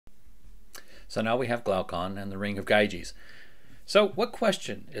So now we have Glaucon and the ring of Gyges. So what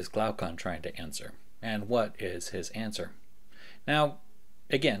question is Glaucon trying to answer? And what is his answer? Now,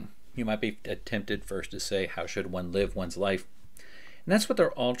 again, you might be tempted first to say, how should one live one's life? And that's what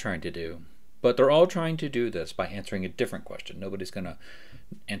they're all trying to do. But they're all trying to do this by answering a different question. Nobody's going to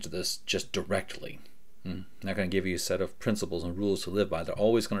answer this just directly. They're not going to give you a set of principles and rules to live by. They're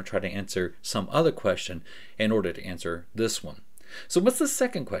always going to try to answer some other question in order to answer this one. So what's the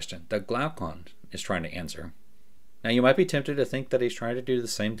second question that Glaucon is trying to answer? Now, you might be tempted to think that he's trying to do the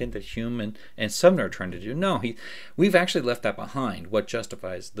same thing that Hume and Sumner are trying to do. No, we've actually left that behind,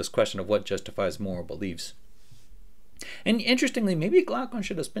 this question of what justifies moral beliefs. And interestingly, maybe Glaucon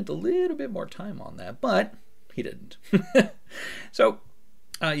should have spent a little bit more time on that, but he didn't. So,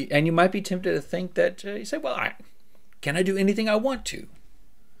 and you might be tempted to think that, you say, well, can I do anything I want to?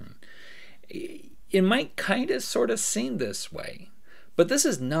 It might kind of sort of seem this way. But this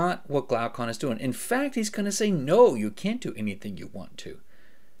is not what Glaucon is doing. In fact, he's going to say, no, you can't do anything you want to.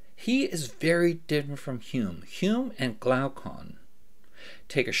 He is very different from Hume. Hume and Glaucon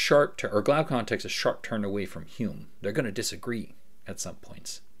take a sharp turn, or Glaucon takes a sharp turn away from Hume. They're going to disagree at some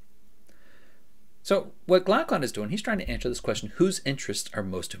points. So what Glaucon is doing, he's trying to answer this question, whose interests are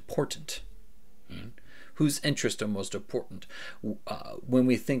most important? Whose interests are most important? When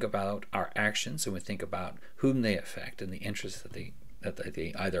we think about our actions and we think about whom they affect and the interests that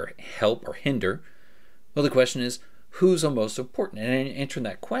they either help or hinder, well, the question is, who's the most important? And in answering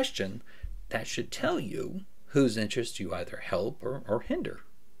that question, that should tell you whose interests you either help or hinder.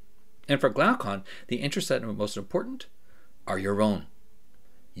 And for Glaucon, the interests that are most important are your own.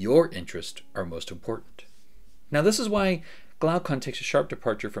 Your interests are most important. Now, this is why Glaucon takes a sharp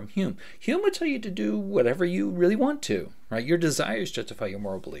departure from Hume. Hume would tell you to do whatever you really want to, right? Your desires justify your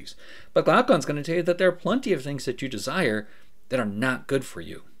moral beliefs. But Glaucon's going to tell you that there are plenty of things that you desire that are not good for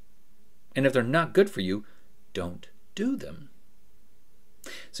you. And if they're not good for you, don't do them.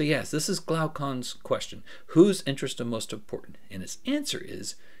 So yes, this is Glaucon's question. Whose interests are most important? And his answer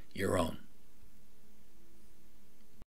is your own.